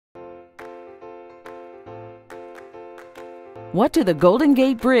What do the Golden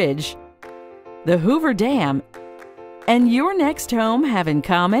Gate Bridge, the Hoover Dam, and your next home have in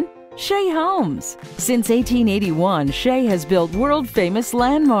common? Shea Homes. Since 1881, Shea has built world-famous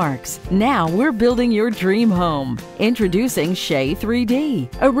landmarks. Now we're building your dream home. Introducing Shea 3D,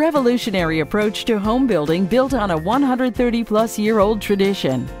 a revolutionary approach to home building built on a 130-plus-year-old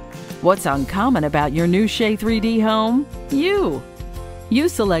tradition. What's uncommon about your new Shea 3D home? You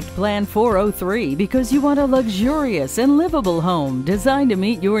select Plan 403 because you want a luxurious and livable home designed to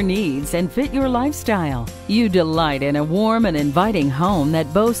meet your needs and fit your lifestyle. You delight in a warm and inviting home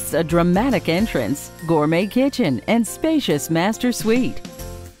that boasts a dramatic entrance, gourmet kitchen, and spacious master suite.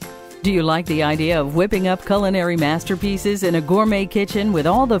 Do you like the idea of whipping up culinary masterpieces in a gourmet kitchen with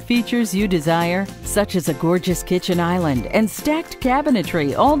all the features you desire, such as a gorgeous kitchen island and stacked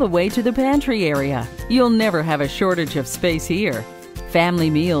cabinetry all the way to the pantry area? You'll never have a shortage of space here. Family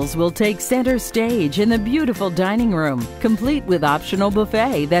meals will take center stage in the beautiful dining room, complete with optional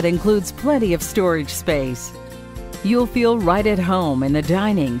buffet that includes plenty of storage space. You'll feel right at home in the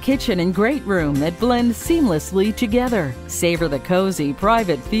dining, kitchen, and great room that blend seamlessly together. Savor the cozy,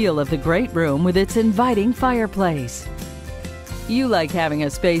 private feel of the great room with its inviting fireplace. You like having a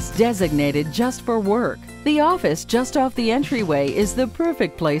space designated just for work. The office just off the entryway is the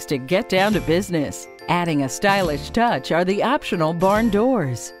perfect place to get down to business. Adding a stylish touch are the optional barn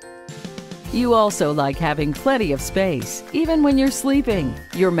doors. You also like having plenty of space, even when you're sleeping.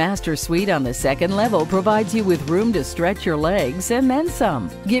 Your master suite on the second level provides you with room to stretch your legs and then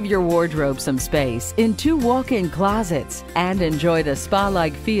some. Give your wardrobe some space in 2 walk-in closets and enjoy the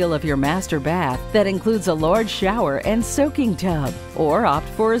spa-like feel of your master bath that includes a large shower and soaking tub. Or opt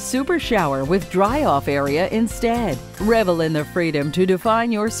for a super shower with dry-off area instead. Revel in the freedom to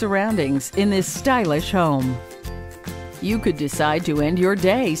define your surroundings in this stylish home. You could decide to end your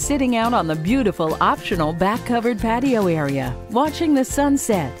day sitting out on the beautiful optional back-covered patio area, watching the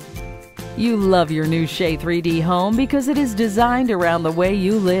sunset. You love your new Shea 3D home because it is designed around the way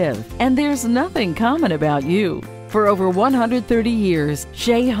you live, and there's nothing common about you. For over 130 years,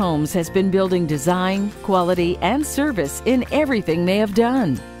 Shea Homes has been building design, quality, and service in everything they have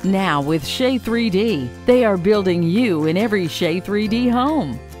done. Now with Shea 3D, they are building you in every Shea 3D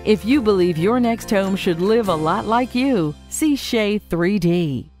home. If you believe your next home should live a lot like you, see Shea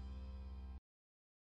 3D.